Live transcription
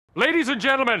Ladies and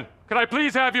gentlemen, can I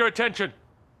please have your attention?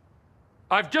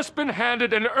 I've just been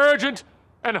handed an urgent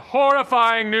and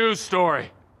horrifying news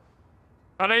story.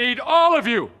 And I need all of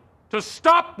you to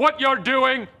stop what you're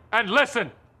doing and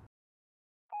listen.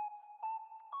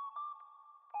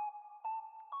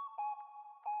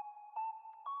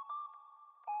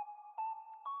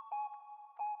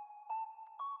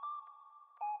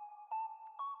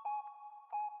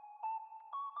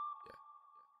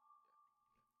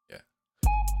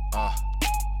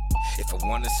 If I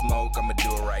wanna smoke, I'ma do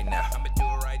it right now.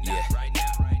 Yeah.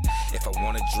 If I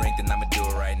wanna drink, then I'ma do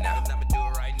it right now.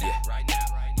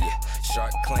 Yeah.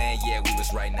 Shark Clan, yeah, we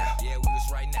was right now. Yeah,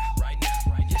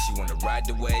 she wanna ride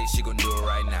the wave, she gon' do it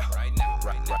right now. Right now.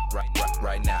 Right now.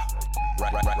 Right now.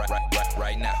 Right now.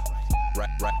 Right now.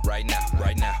 Right now. Right now.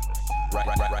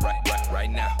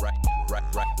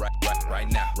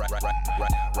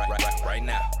 Right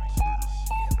now.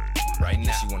 Right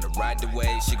now. She wanna ride the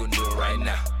wave, she gon' do it right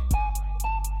now.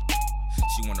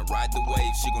 She wanna ride the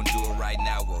wave, she gon' do it right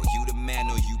now. Well, you the man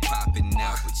or you popping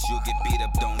out, but you'll get beat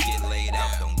up, don't get laid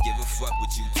out. Don't give a fuck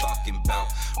what you talking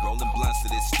about. Rolling blunts to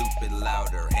this stupid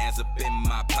louder. Hands up in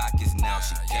my pockets now.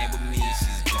 She came with me,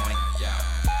 she's going down.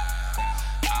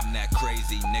 I'm that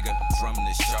crazy nigga from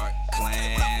the Shark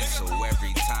Clan. So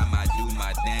every time I do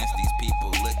my dance, these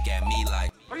people look at me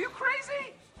like, Are you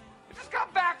crazy? You just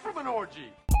got back from an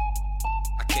orgy.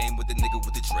 I came with the nigga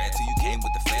with the dread, till you came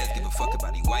with the feds. Give a fuck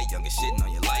about he white, young and shitting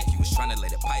on your life. You was trying to lay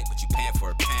the pipe, but you paying for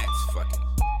her pants. Fucking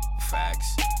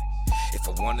facts. If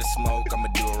I wanna smoke, I'ma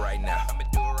do it right now.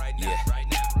 Yeah.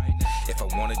 If I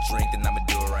wanna drink, then I'ma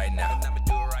do it right now.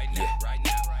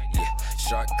 Yeah.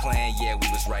 Shark Clan, yeah, we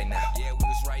was right now. Yeah,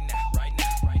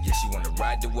 she wanna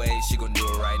ride the wave, she gon' do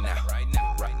it right now. Right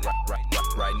now. Right now.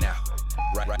 Right now.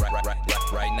 Right now. Right now.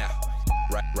 Right now.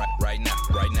 Right now.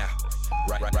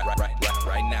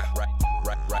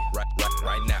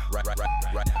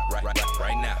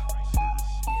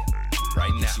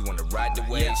 Right now. She wanna ride the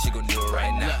wave, she gon' do it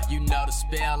right now. Look, you know the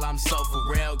spell, I'm so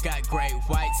for real. Got great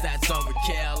whites, that's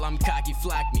overkill. I'm cocky,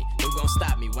 flock me. Who gon'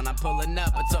 stop me when I'm pulling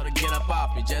up? I told her get up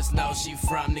off me. Just know she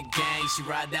from the gang. She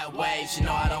ride that wave, she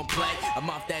know I don't play. I'm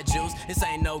off that juice, this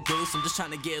ain't no goose. I'm just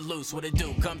trying to get loose. What it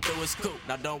do? Come through a scoop.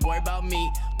 Now don't worry about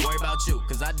me, worry about you.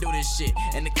 Cause I do this shit,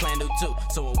 and the clan do too.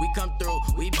 So when we come through,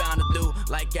 we bound to do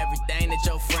like everything that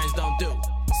your friends don't do.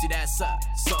 See, that's up,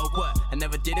 so what? I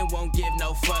never did it, won't give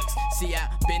no fucks. See, I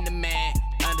been the man,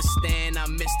 understand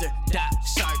I'm Mr.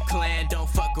 Shark Clan. Don't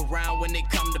fuck around when it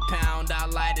come to pound. I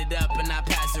light it up and I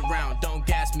pass it round. Don't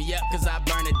gas me up, cause I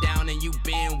burn it down. And you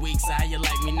been weak, so how you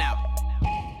like me now?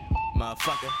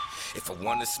 Motherfucker. If I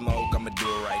wanna smoke, I'ma do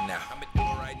it right now.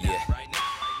 Yeah.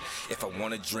 If I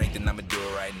wanna drink, then I'ma do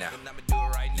it right now.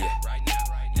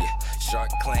 Yeah. Shark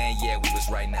Clan, yeah, we was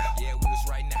right now.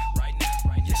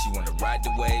 Yeah, she wanna ride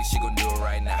the wave, she gon' do it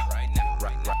right now. Right now.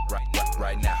 Right now.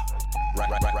 Right now.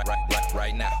 Right now.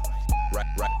 Right now.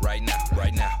 Right now. Right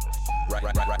now.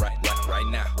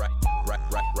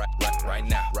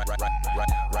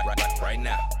 Right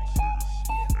now.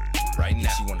 Right now.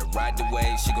 She wanna ride the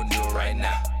wave, she gon' do it right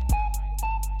now.